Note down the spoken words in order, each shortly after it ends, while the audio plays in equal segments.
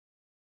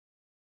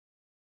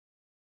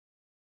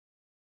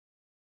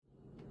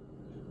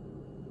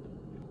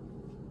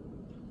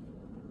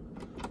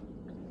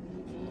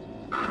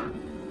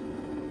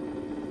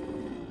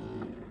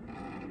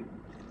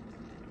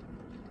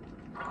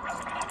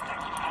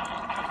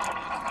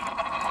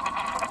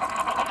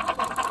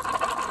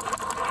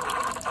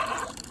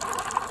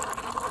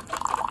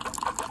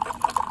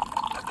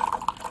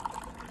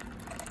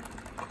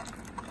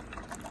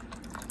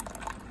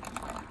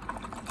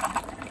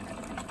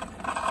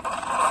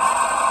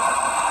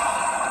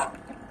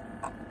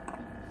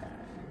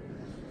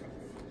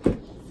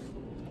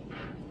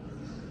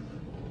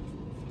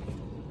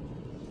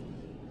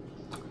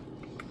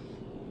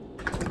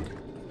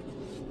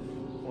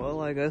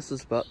I guess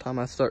it's about time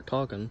I start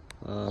talking.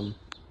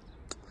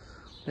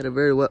 Had a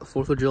very wet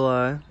 4th of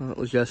July. Well, it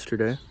was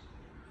yesterday.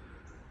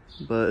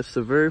 But it's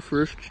the very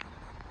first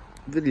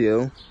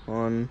video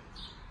on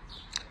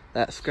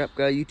that Scrap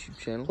Guy YouTube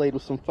channel. Played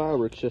with some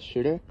fireworks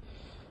yesterday.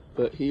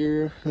 But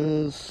here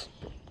is,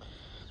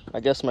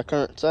 I guess, my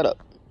current setup.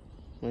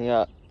 We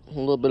got a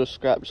little bit of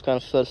scrap just kind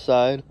of set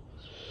aside.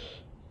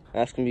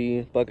 That's gonna be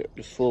a bucket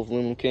just full of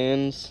aluminum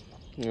cans.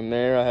 In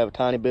there I have a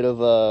tiny bit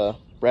of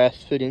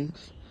brass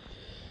fittings.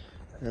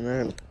 And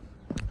then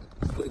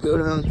if we go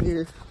down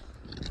here,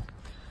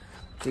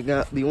 we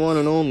got the one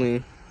and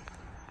only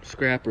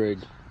scrap rig.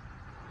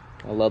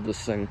 I love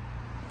this thing.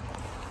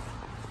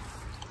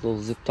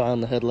 Little zip tie on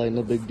the headlight,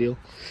 no big deal.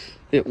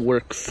 It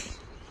works.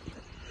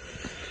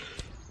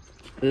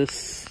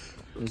 This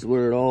is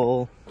where it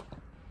all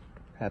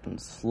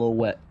happens. Slow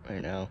wet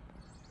right now.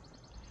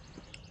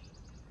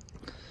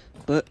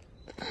 But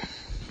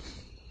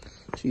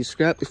she's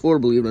scrapped before,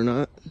 believe it or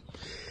not.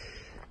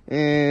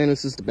 And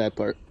this is the bad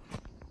part.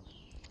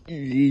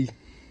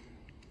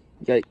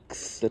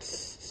 Yikes,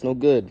 it's no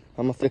good.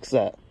 I'm gonna fix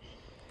that.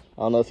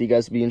 I don't know if you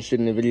guys would be interested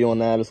in a video on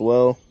that as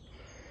well.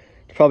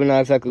 It's probably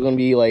not exactly gonna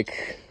be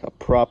like a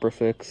proper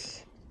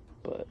fix,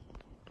 but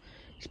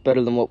it's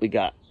better than what we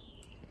got.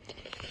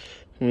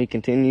 And we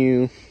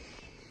continue.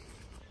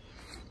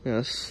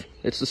 Yes,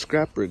 it's the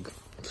scrap rig.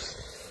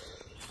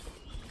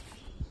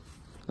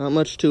 Not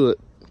much to it.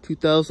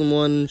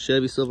 2001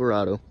 Chevy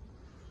Silverado.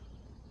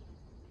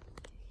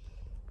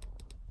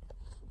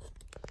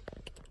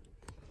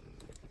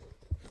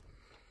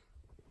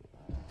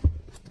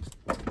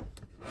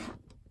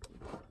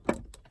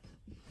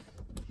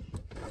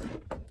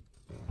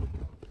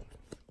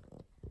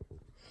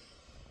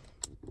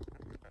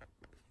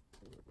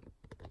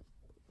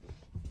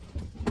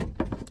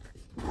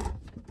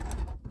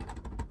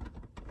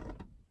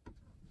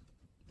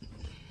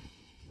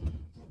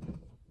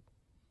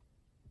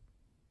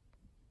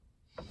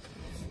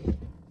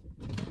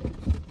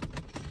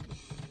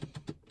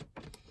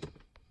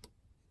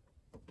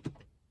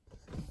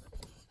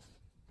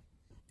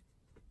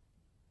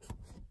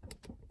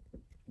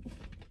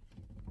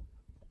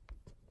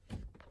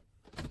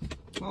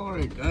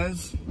 Alright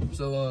guys,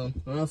 so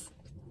enough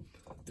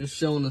just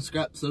showing the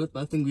scrap setup.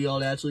 I think we ought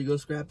to actually go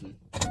scrapping.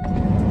 Yeah,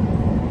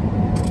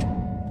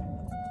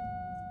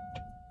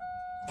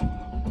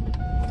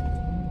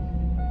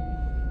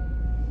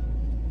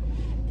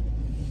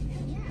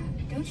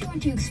 don't you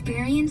want to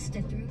experience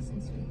the thrills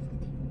and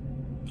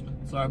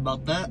sweets? Sorry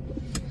about that.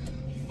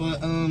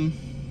 But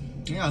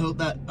yeah, I hope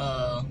that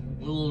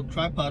little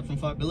tripod from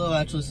Five Below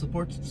actually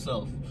supports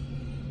itself.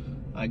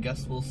 I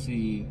guess we'll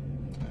see.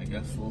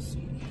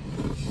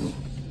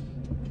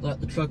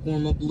 Let the truck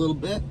warm up a little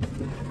bit.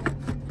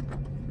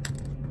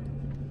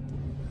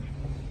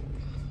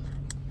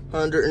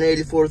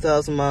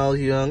 184,000 miles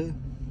young.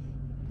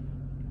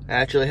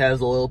 Actually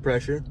has oil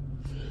pressure.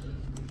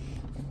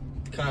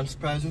 Kind of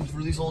surprising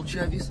for these old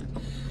Chevys.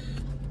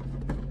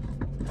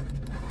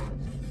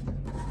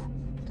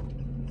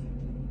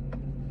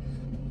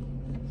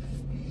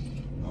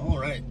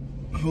 Alright,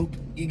 hope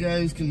you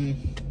guys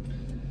can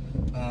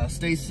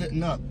stay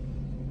sitting up.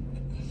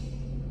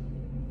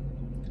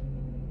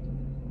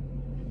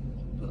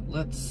 But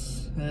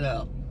let's head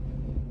out.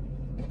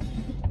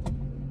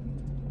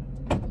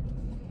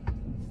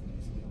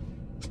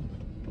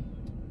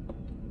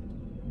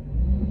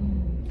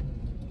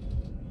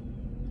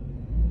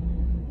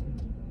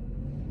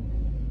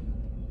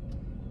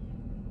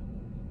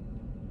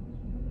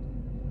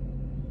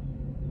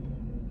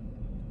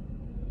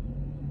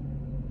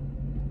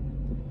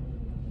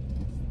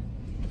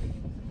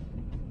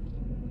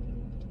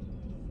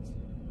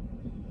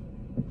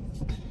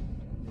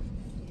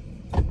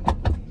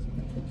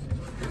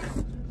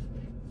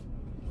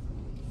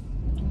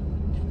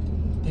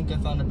 I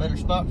found a better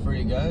spot for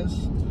you guys,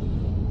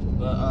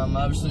 but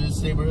obviously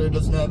this neighborhood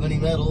doesn't have any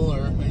metal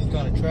or any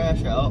kind of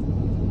trash out,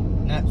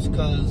 and that's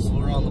because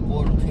we're on the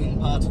border between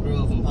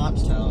Pottsgrove and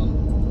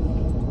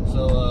Pottstown.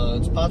 So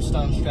it's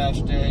Pottstown's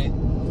trash day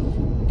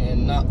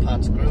and not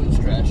Pottsgrove's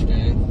trash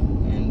day,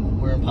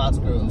 and we're in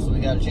Pottsgrove, so we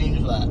gotta change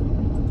that.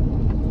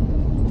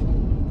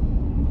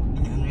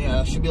 And yeah,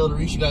 I should be able to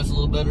reach you guys a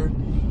little better,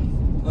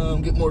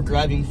 get more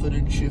driving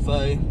footage if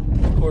I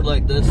record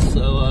like this.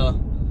 So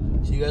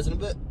see you guys in a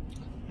bit.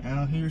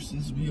 Now here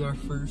seems to be our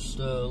first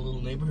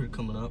little neighborhood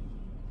coming up.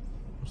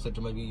 Looks like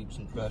there might be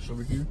some trash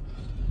over here.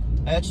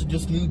 I actually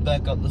just moved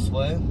back up this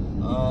way.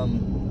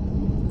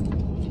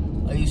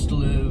 I used to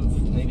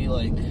live maybe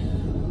like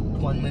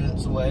 20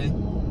 minutes away.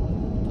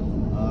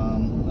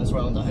 That's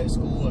where I went to high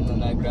school, and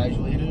then I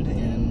graduated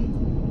and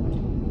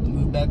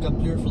moved back up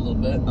here for a little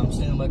bit. I'm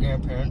staying with my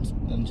grandparents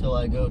until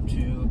I go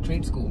to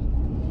trade school.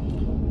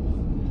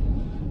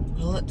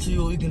 Well, let's see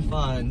what we can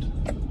find.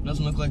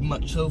 Doesn't look like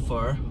much so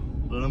far,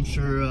 but I'm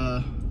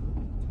sure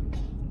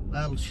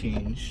that'll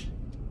change.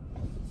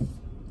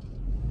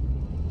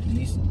 And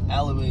these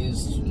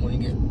alleyways,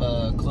 when you get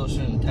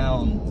closer in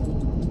town,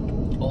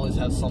 always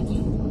have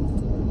something.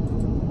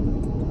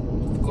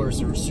 of course,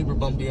 they were super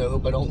bumpy. I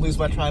hope I don't lose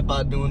my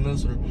tripod doing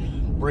this or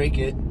break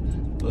it.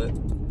 But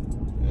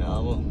yeah,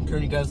 I'll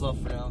turn you guys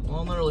off for now. Well,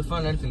 I'm not really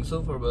finding anything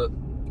so far, but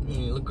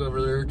you look over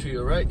there to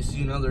your right, you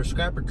see another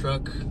scrapper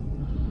truck.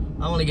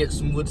 I want to get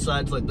some wood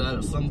sides like that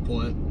at some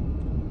point.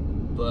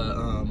 But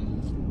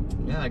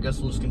yeah, I guess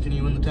we'll just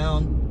continue in the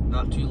town.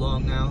 Not too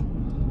long now.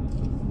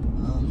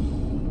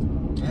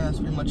 Yeah, that's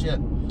pretty much it.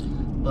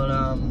 But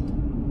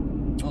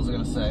what was I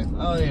gonna say?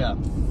 Oh yeah,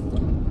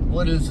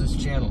 what is this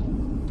channel?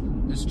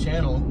 This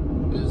channel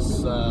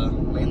is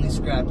mainly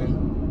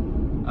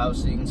scrapping.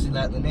 Obviously, you can see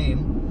that in the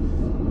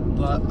name.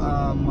 But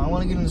I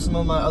want to get into some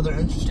of my other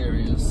interest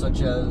areas,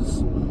 such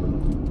as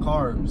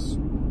cars,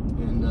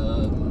 and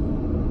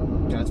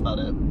yeah, that's about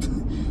it.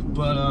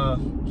 But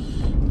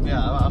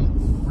yeah,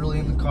 I'm really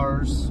into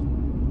cars,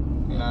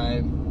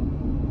 and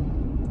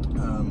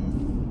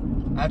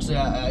actually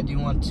I do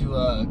want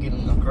to get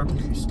into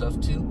carpentry stuff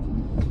too,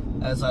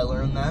 as I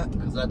learn that,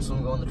 because that's what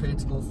I'm going to trade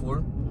school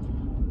for.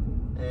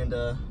 And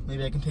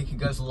maybe I can take you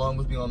guys along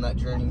with me on that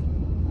journey.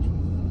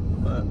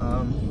 But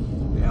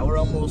yeah, we're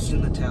almost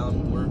in the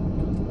town. We're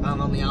out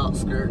on the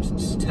outskirts.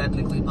 It's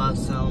technically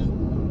Pottstown,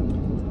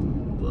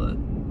 but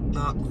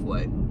not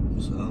quite.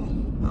 So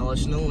I'll let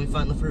you know when we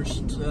find the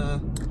first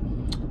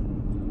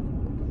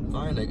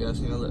find, I guess,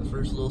 you know, that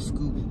first little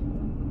scoop.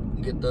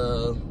 Get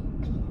the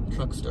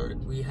truck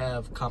started. We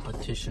have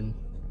competition.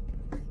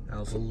 I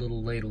was a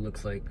little late, it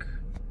looks like.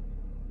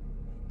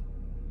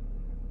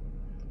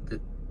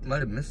 It might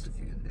have missed a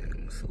few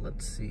things, so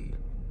let's see.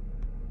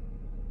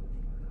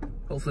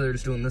 Hopefully they're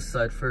just doing this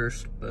side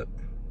first, but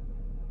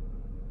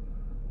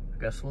I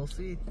guess we'll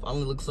see.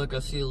 Finally looks like I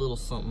see a little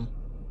something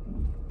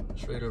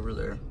straight over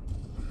there.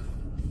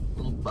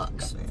 Little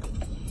box fan.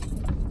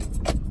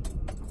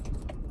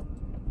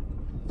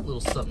 A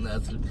little something to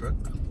add to the truck.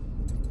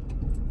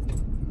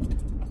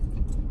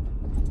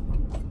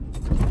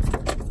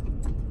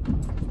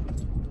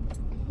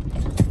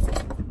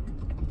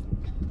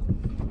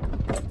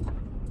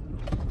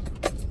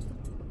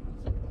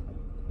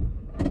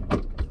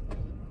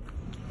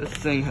 This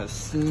thing has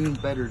seen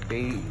better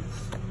days.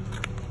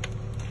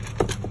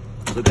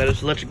 Still got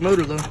its electric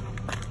motor though.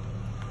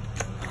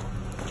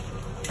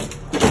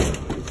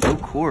 No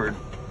cord.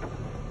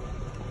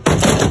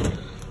 There's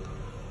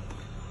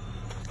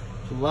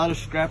a lot of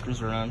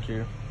scrappers around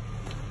here.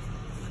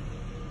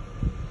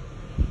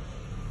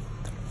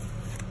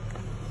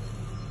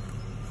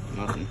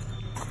 Nothing.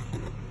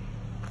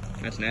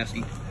 That's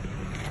nasty.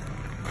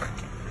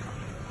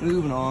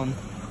 Moving on.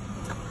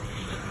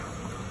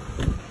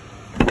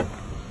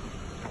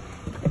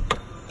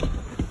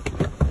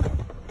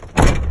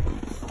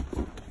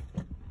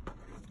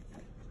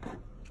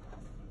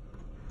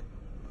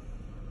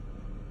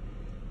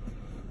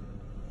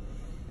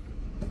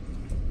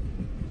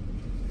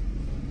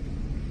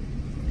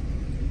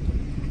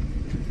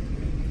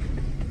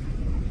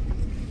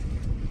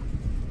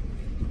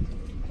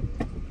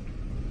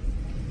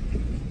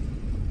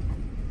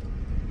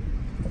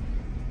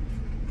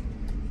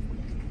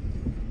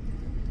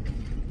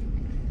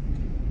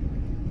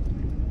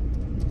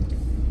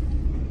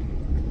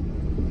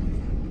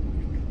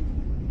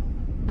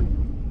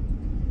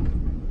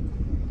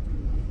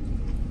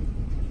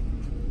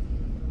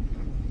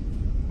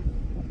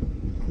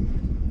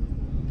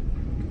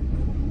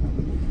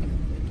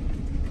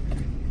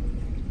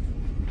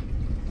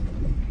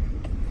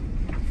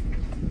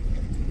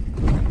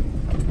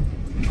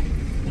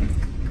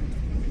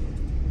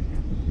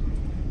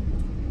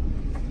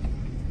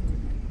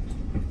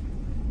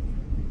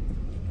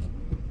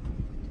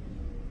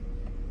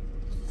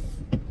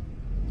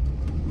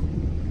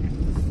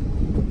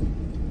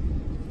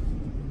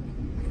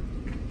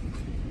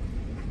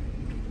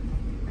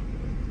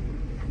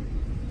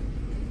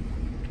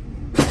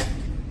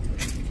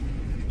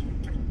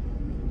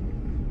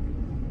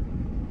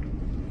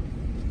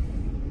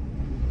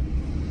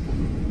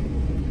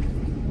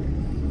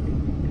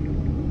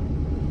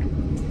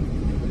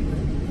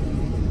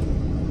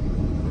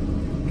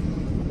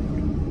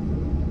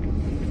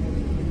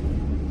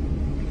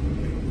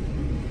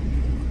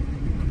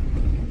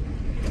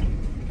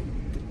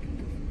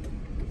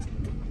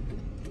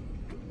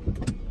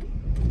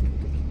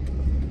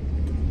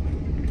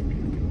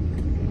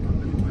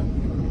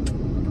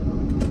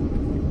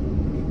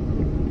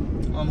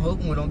 I'm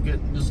hoping we don't get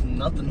just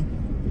nothing.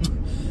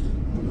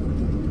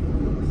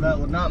 That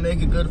would not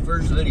make a good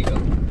first video.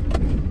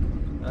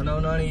 I know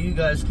none of you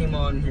guys came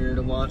on here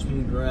to watch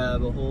me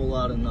grab a whole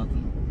lot of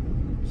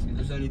nothing. See if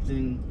there's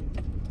anything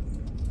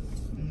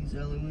in these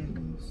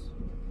alleyways.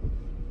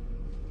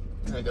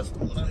 I guess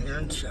we'll go down here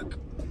and check.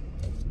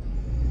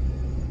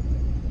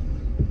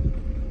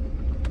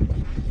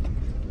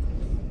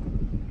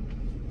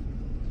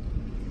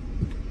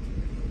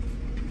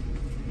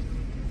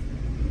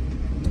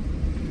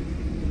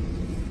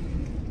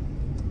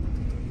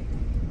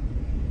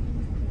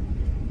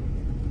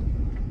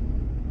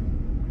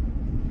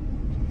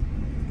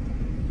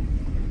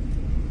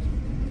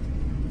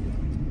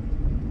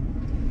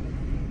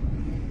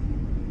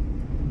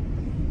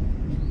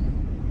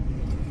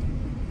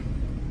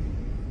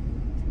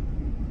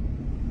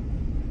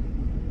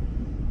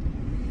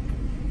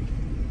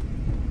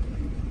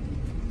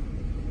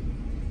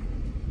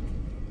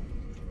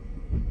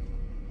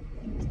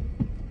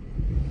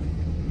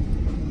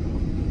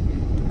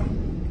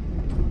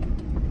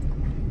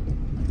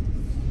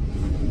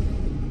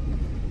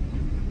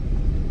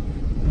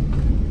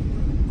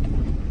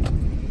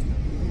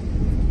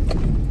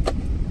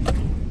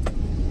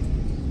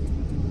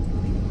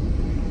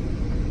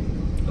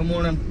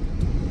 morning.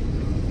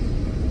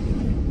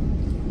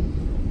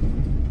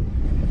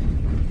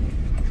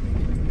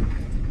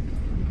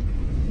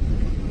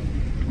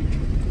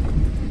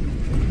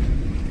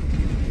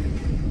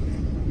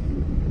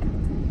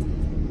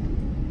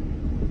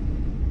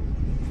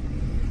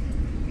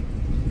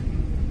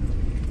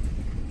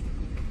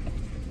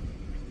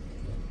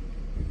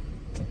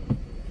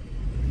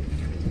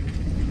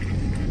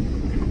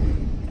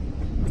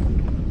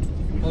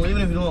 Well,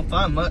 even if you don't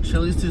find much,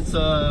 at least it's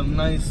a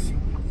nice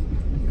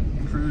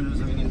cruise.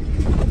 I mean,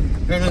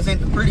 granted, this ain't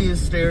the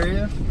prettiest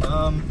area.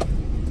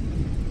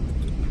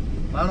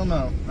 I don't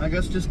know. I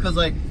guess just because,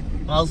 like,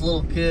 when I was a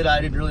little kid,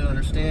 I didn't really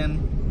understand.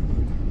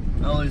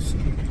 I always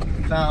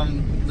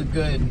found the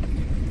good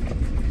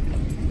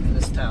in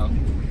this town.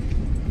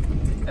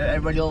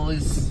 Everybody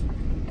always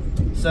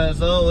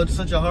says, oh, it's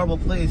such a horrible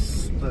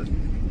place, but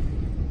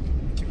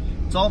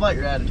it's all about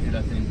your attitude,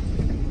 I think.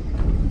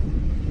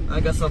 I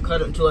guess I'll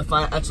cut it until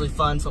I actually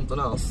find something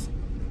else.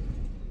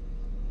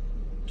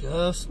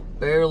 Just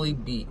barely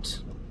beat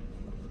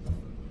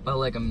by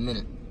like a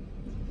minute.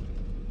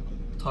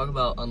 Talk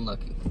about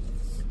unlucky.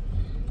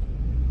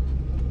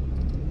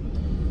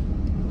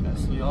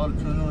 Guess we ought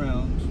to turn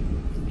around.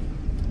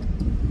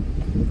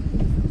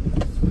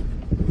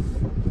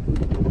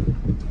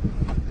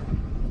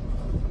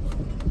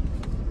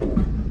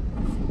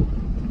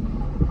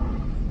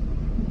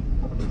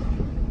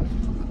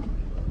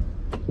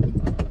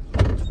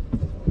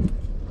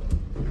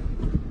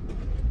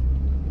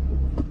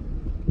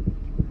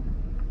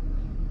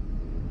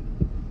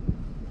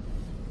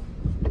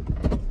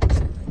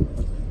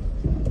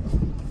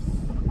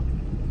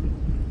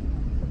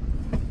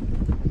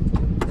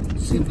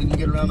 See if we can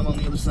get around them on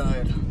the other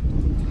side.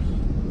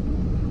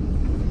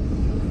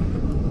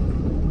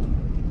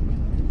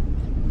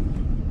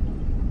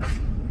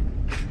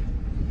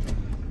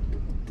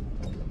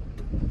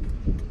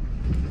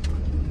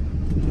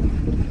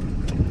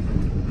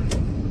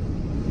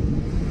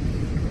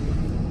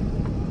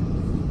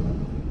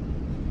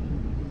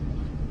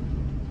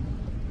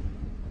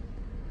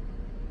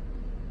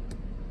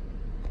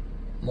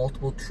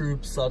 Multiple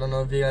troops. I don't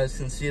know if you guys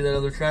can see that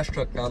other trash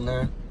truck down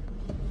there.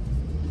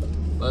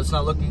 But it's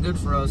not looking good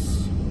for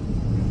us.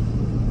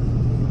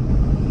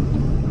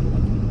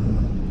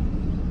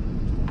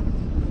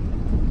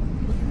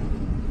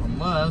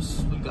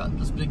 Unless we got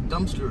this big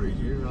dumpster right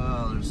here.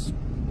 Oh, there's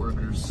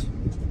workers.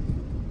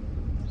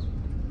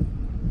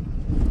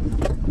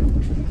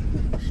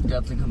 Should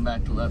definitely come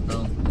back to that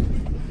though.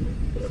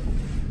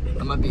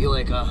 That might be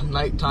like a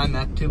nighttime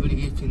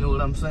activity, if you know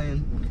what I'm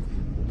saying.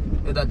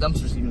 If that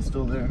dumpster's even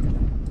still there.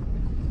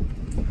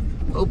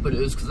 Hope it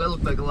is, because that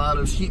looked like a lot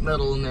of sheet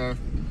metal in there.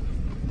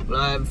 But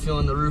I have a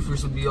feeling the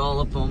roofers would be all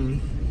up on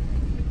me.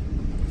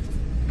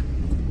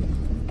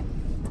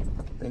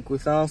 I think we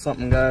found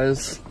something,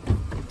 guys.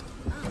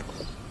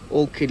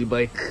 Old kitty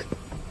bike.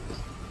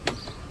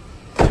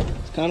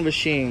 It's kind of a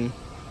shame,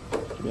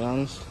 to be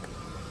honest.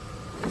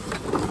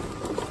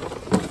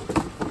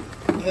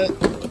 Yep.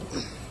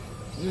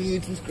 We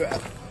need some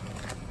scrap.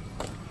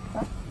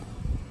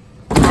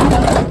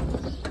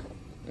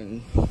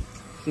 And I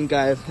think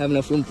I have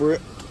enough room for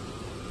it.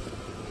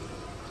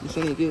 This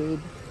ain't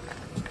good.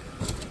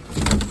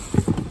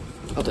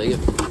 I'll take it.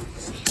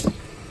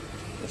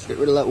 Let's get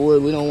rid of that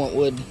wood. We don't want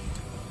wood.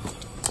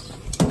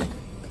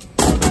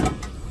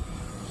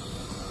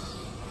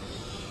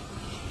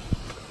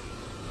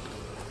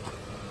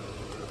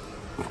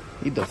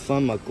 Need to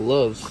find my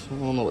gloves. I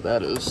don't know what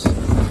that is.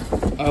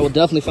 I will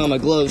definitely find my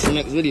gloves for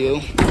next video.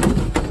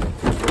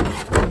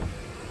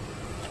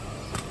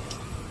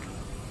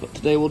 But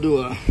today we'll do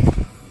a,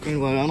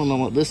 anyway, I don't know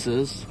what this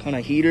is. Kind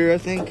of heater, I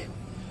think.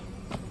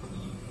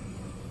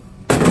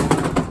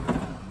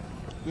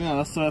 Yeah,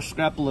 let's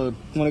scrap a load.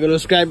 Wanna go to the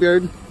scrap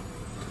yard?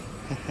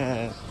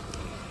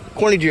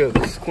 Corny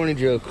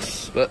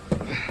jokes, but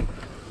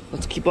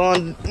let's keep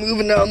on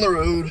moving down the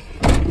road.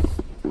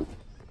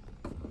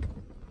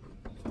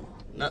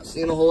 Not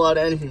seeing a whole lot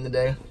of anything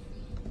today.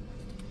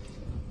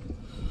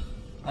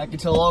 I could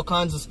tell all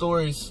kinds of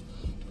stories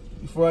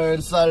before I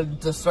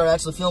decided to start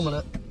actually filming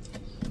it.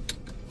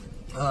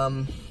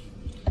 The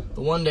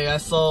one day I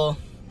saw,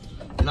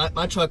 and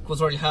my truck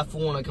was already half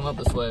full when I come up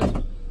this way.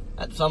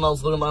 At the time I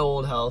was living in my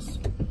old house,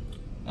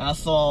 and I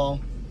saw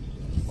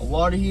a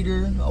water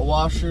heater, a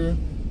washer,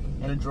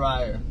 and a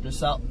dryer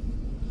just out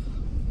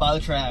by the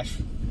trash.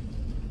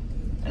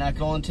 And I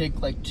could only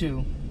take like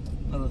 2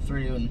 of the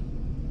 3, and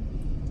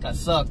that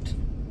sucked.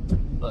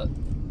 But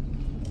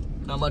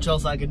not much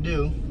else I could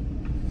do.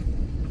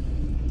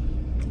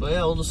 But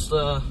yeah, we'll just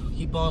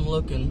keep on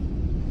looking.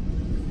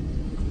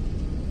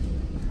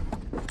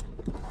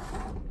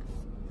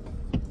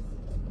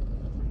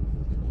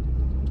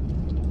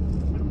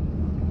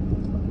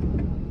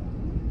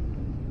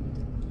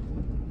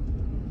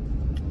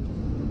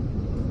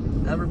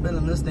 Never been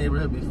in this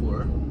neighborhood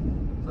before,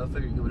 so I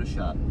figured give it a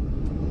shot.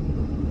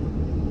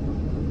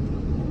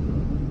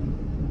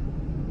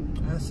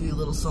 I see a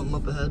little something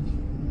up ahead.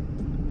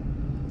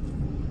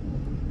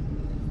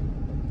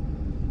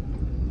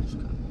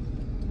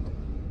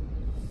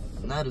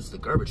 and that is the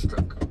garbage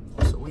truck.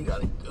 So we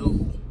gotta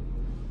go.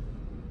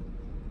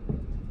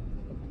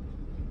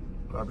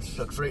 Garbage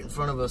truck's right in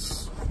front of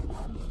us.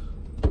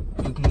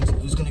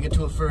 Who's gonna get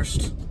to it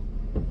first?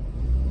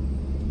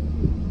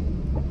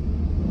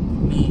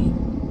 Me.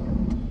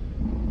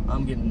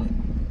 I'm getting it.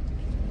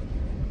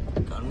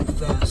 Gotta move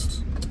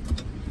fast.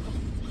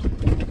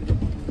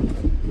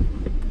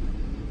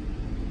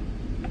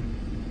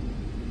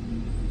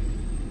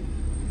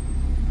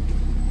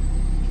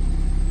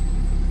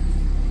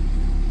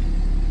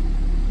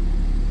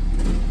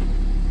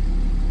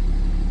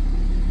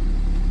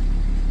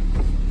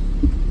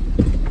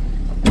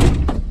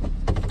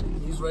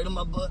 Right on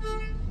my butt.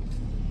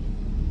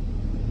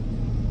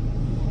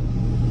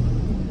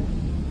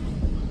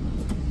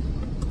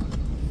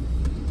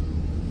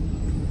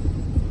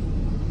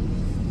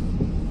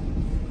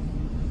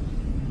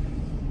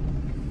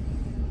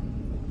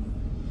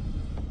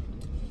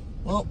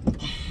 Well,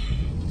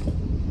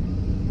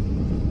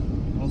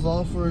 I was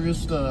all for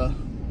just a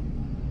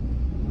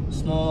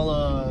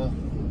small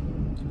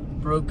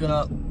broken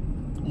up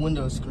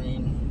window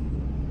screen.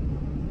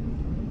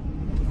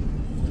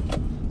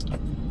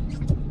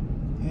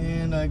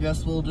 And I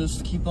guess we'll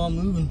just keep on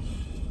moving.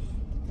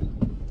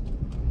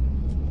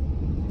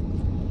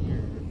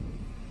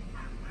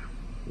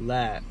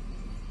 That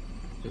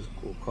is a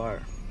cool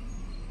car.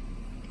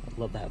 I'd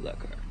love to have that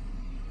car.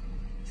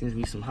 Seems to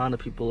be some Honda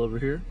people over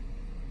here.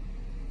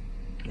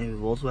 Maybe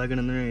Volkswagen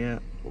in there, yeah,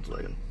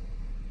 Volkswagen.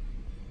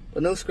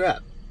 But no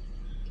scrap,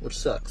 which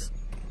sucks.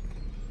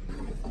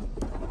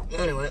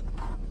 Anyway,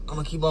 I'm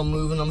gonna keep on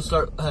moving. I'm gonna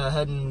start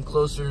heading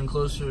closer and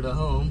closer to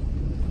home.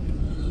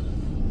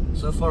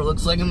 So far, it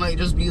looks like it might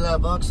just be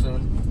that box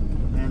fan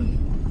and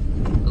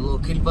the little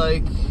kiddie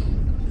bike,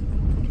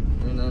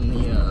 and then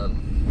the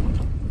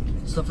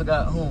stuff I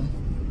got at home.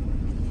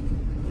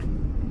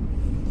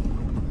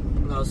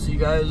 I'll see you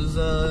guys in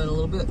a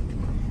little bit.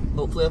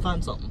 Hopefully, I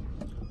find something.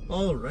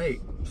 All right,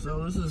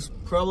 so this is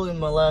probably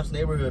my last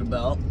neighborhood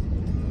about,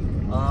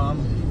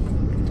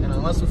 and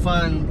unless we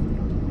find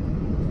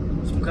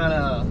some kind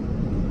of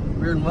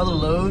weird mother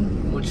load,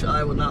 which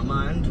I would not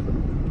mind.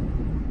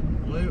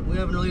 We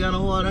haven't really gotten a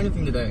whole lot of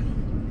anything today,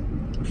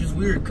 which is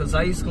weird because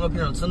I used to come up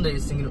here on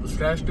Sundays thinking it was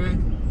trash day,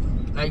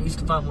 and I used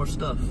to find more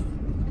stuff.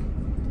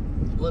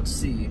 Let's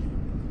see.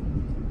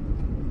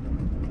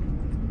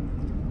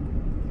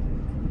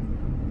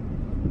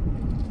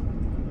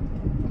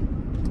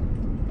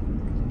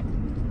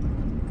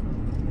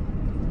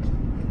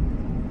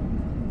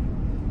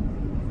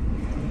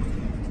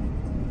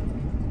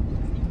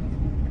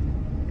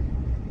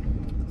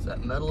 Is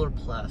that metal or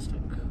plastic?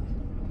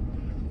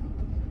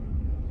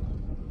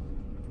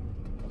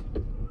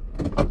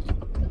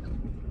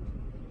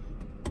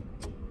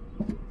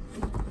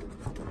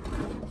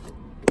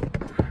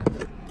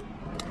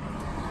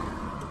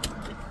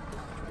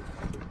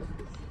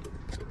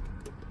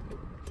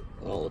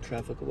 All the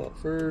traffic go out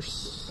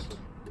first.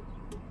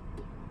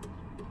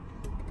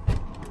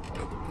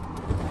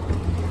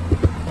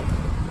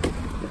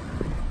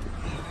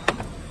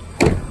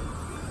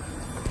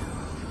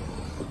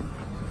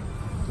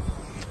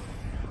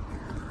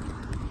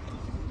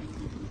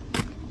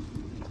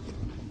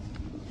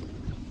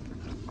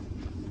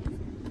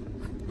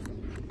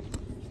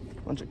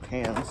 Bunch of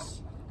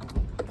cans,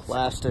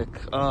 plastic.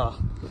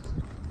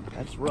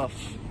 That's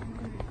rough.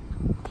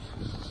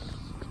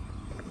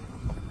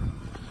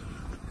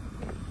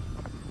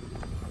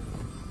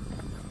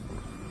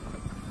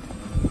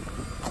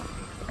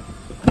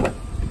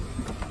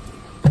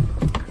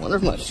 Wonder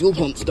if my fuel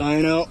pump's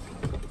dying out.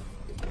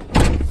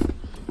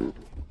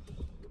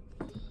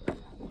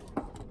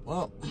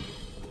 Well,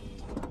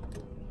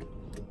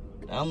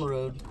 down the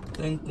road, I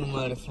think we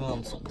might have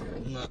found something.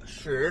 I'm not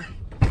sure,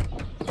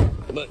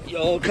 but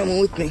y'all coming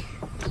with me.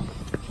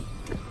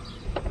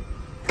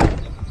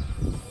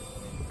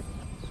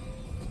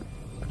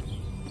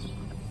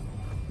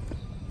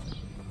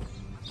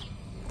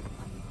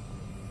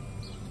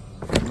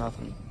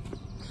 Nothing.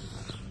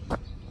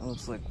 That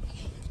looks like,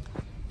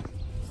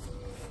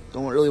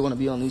 don't really want to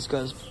be on these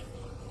guys'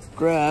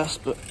 grass,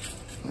 but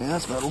yeah,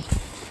 that's metal.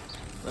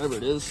 Whatever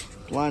it is,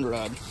 blind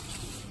rod.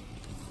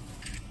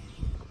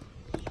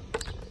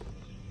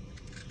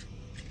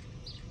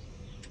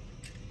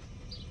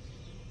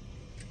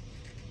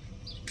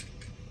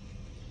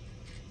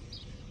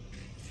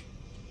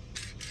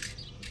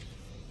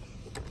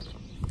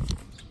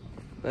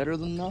 Better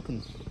than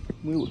nothing.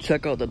 We will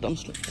check out the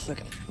dumpster in a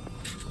second.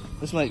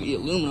 This might be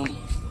aluminum.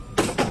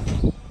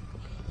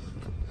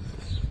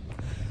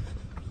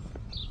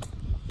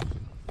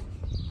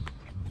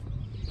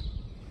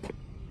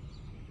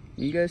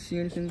 You guys see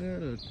anything there?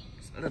 Is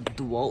that a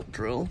DeWalt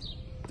drill?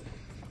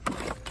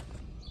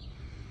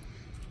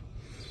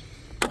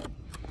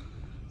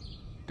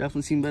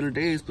 Definitely seen better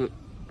days, but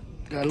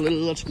got a little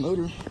electric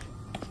motor.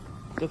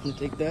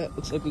 Definitely take that.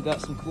 Looks like we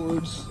got some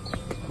cords.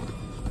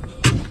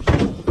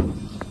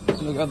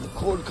 And I got the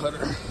cord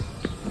cutter.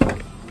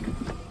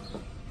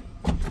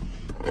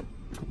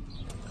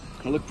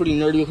 I look pretty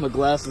nerdy with my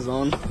glasses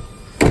on,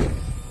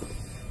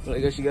 but I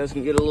guess you guys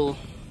can get a little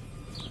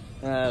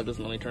It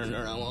doesn't let me turn it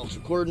around while it's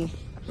recording.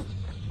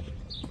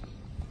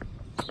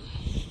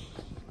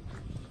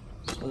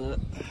 But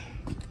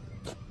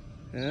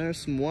there's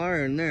some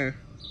wire in there.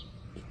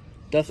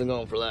 Definitely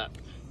going for that.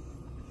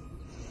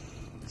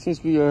 Seems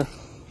to be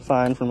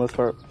fine for the most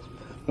part.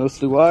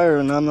 Mostly wire,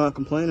 and I'm not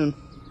complaining.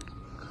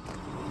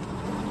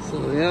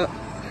 So yeah,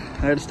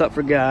 I had to stop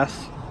for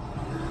gas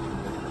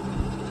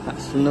at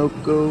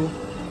Sunoco,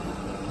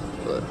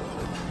 but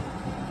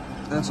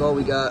that's all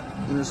we got.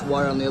 And there's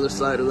wire on the other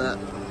side of that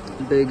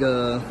big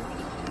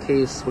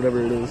case,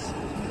 whatever it is.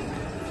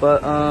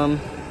 But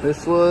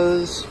this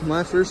was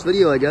my first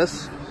video, I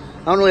guess.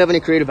 I don't really have any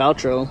creative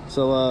outro,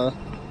 so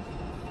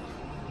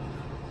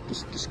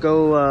just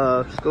go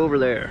over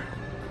there.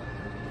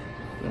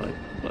 Like,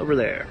 over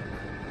there.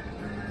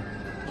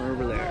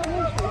 Over there.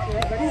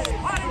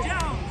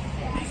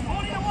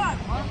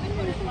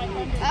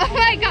 Oh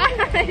my god!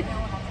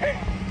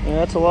 Yeah,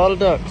 that's a lot of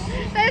ducks.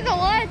 That is a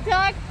lot of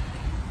ducks.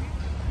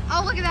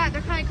 Oh, look at that.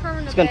 They're kind of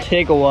curving. It's gonna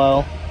take a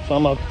while, so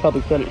I'm gonna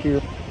probably cut it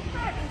here.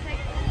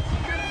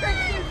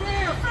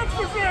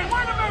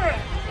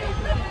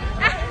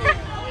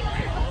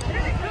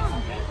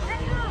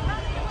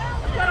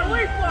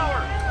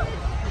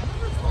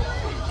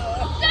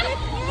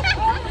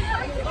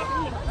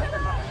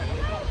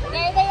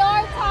 There they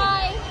are,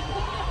 Ty.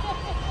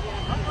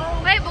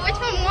 Wait, but which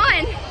one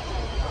won?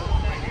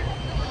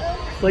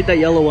 It's like that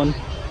yellow one.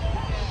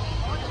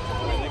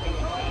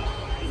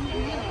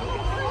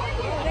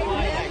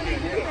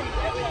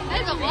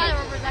 There's a lot of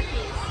rubber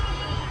duckies.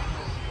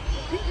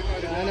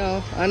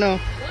 I know.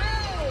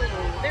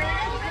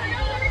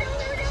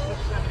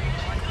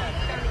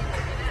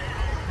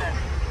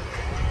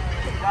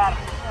 Got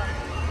him.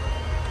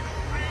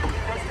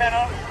 First head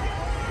up.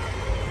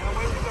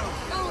 Away we go.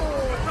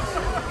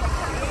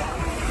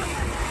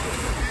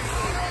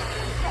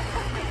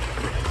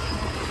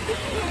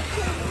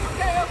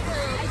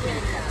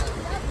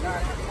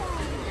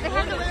 They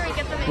have to literally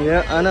get them in.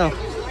 Yeah, I know.